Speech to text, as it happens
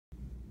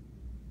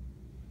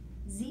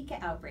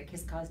Zika outbreak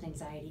has caused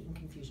anxiety and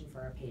confusion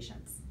for our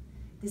patients.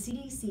 The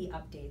CDC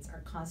updates are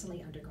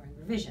constantly undergoing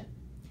revision.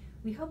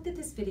 We hope that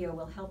this video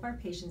will help our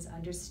patients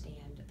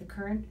understand the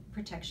current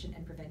protection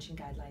and prevention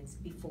guidelines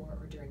before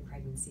or during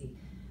pregnancy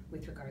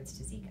with regards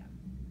to Zika.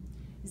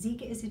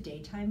 Zika is a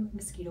daytime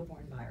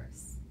mosquito-borne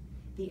virus.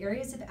 The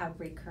areas of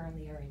outbreak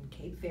currently are in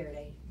Cape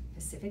Verde,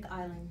 Pacific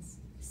Islands,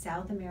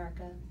 South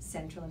America,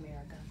 Central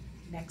America,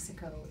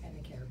 Mexico, and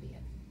the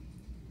Caribbean.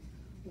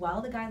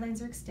 While the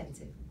guidelines are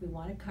extensive, we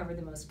want to cover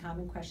the most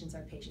common questions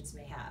our patients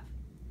may have.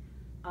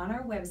 On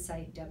our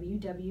website,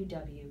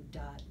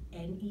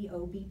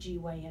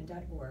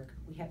 www.neobgyn.org,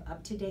 we have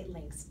up-to-date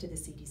links to the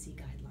CDC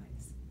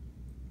guidelines.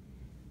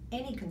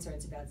 Any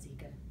concerns about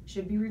Zika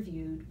should be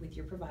reviewed with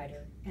your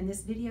provider, and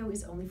this video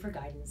is only for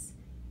guidance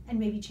and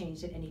may be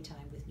changed at any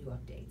time with new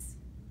updates.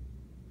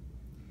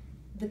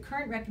 The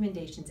current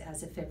recommendations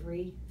as of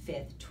February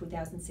 5th,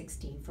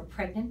 2016 for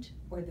pregnant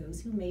or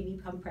those who may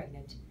become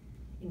pregnant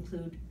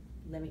include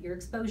limit your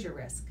exposure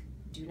risk,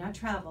 do not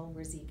travel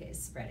where Zika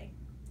is spreading.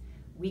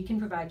 We can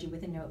provide you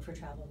with a note for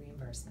travel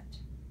reimbursement.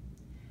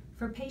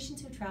 For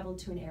patients who travel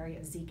to an area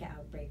of Zika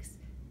outbreaks,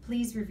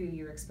 please review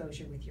your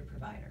exposure with your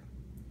provider.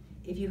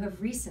 If you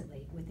have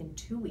recently, within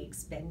 2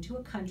 weeks, been to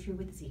a country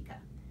with Zika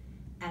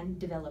and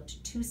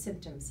developed 2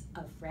 symptoms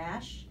of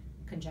rash,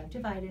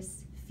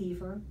 conjunctivitis,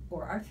 fever,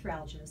 or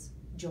arthralgias,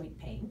 joint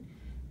pain,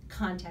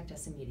 contact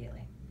us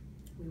immediately.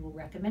 We will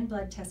recommend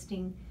blood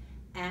testing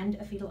and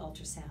a fetal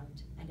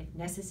ultrasound, and if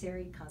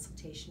necessary,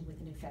 consultation with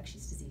an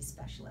infectious disease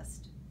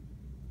specialist.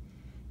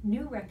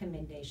 New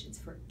recommendations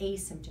for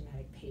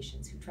asymptomatic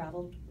patients who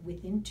traveled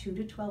within 2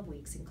 to 12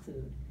 weeks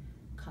include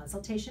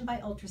consultation by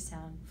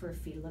ultrasound for a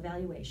fetal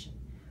evaluation,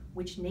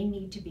 which may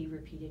need to be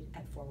repeated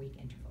at 4-week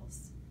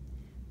intervals.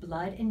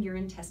 Blood and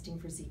urine testing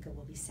for Zika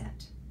will be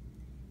sent.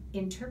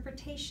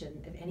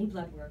 Interpretation of any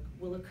blood work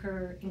will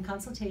occur in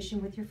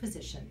consultation with your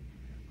physician,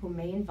 who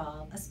may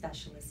involve a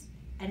specialist,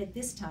 and at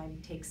this time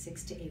take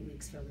 6 to 8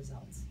 weeks for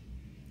results.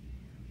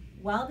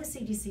 While the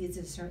CDC is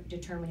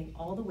determining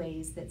all the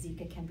ways that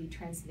Zika can be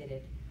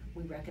transmitted,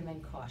 we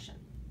recommend caution.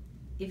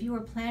 If you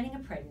are planning a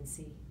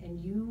pregnancy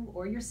and you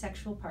or your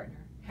sexual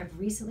partner have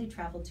recently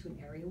traveled to an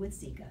area with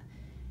Zika,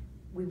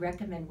 we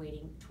recommend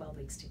waiting 12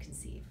 weeks to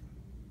conceive.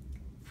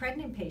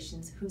 Pregnant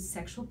patients whose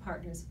sexual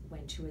partners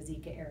went to a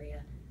Zika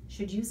area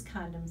should use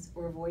condoms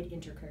or avoid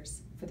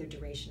intercourse for the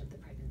duration of the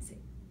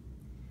pregnancy.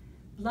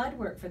 Blood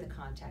work for the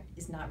contact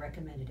is not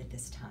recommended at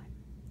this time.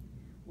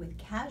 With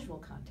casual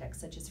contacts,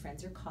 such as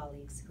friends or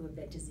colleagues who have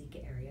been to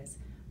Zika areas,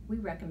 we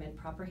recommend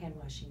proper hand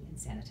washing and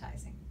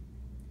sanitizing.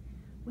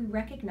 We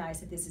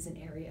recognize that this is an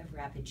area of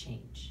rapid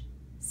change.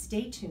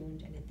 Stay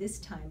tuned, and at this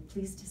time,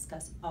 please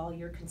discuss all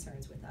your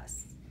concerns with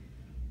us.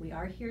 We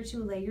are here to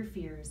allay your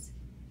fears,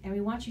 and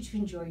we want you to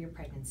enjoy your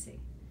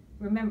pregnancy.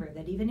 Remember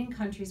that even in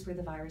countries where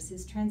the virus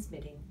is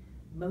transmitting,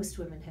 most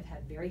women have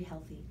had very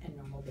healthy and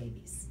normal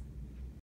babies.